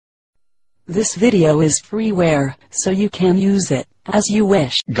This video is freeware, so you can use it as you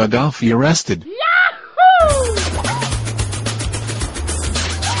wish. Gaddafi arrested.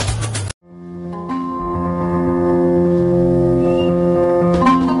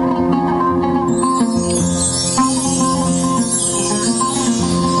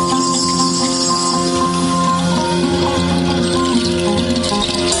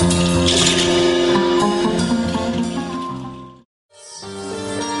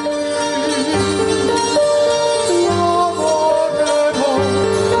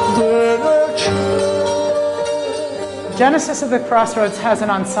 Genesis of the Crossroads has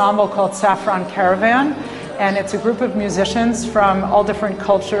an ensemble called Saffron Caravan, and it's a group of musicians from all different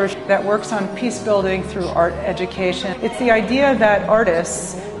cultures that works on peace building through art education. It's the idea that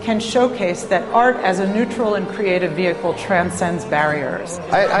artists can showcase that art as a neutral and creative vehicle transcends barriers.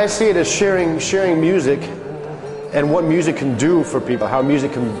 I see it as sharing music and what music can do for people, how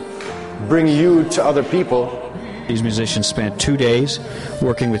music can bring you to other people. These musicians spent 2 days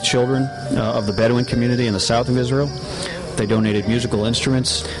working with children of the Bedouin community in the south of Israel. They donated musical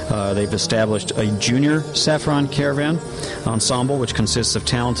instruments. They've established a junior Saffron Caravan ensemble, which consists of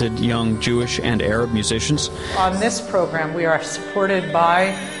talented young Jewish and Arab musicians. On this program, we are supported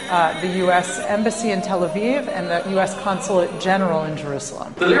by the U.S. Embassy in Tel Aviv and the U.S. Consulate General in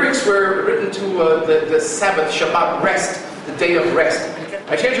Jerusalem. The lyrics were written to the Sabbath, Shabbat, rest, the day of rest.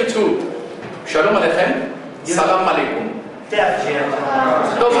 I change it to Shalom Aleichem, Salam Alaikum.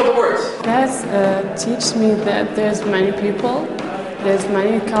 Those are the words. That teach me that there's many people, there's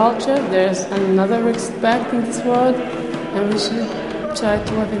many culture, there's another respect in this world, and we should try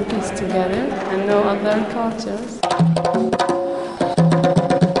to live in peace together and know other cultures.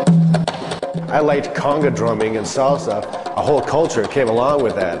 I liked conga drumming and salsa. A whole culture came along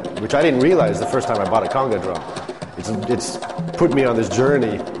with that, which I didn't realize the first time I bought a conga drum. It's put me on this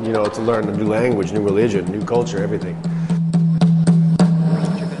journey, you know, to learn a new language, new religion, new culture, everything.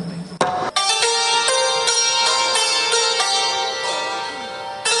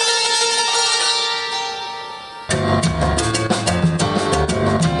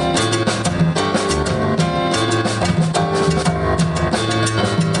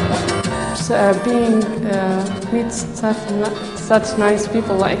 Being with such nice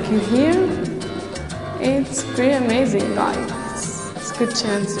people like you here, it's pretty amazing, guys. It's a good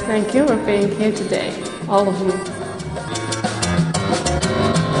chance. Thank you for being here today, all of you.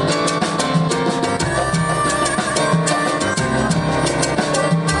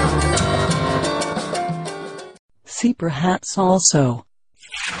 See perhaps also.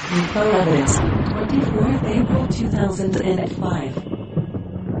 Info evidence, 24th April 2005.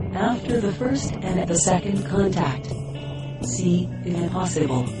 After the first and the second contact. See, if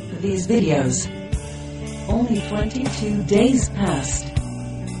impossible, these videos. Only 22 days passed.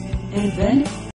 And then,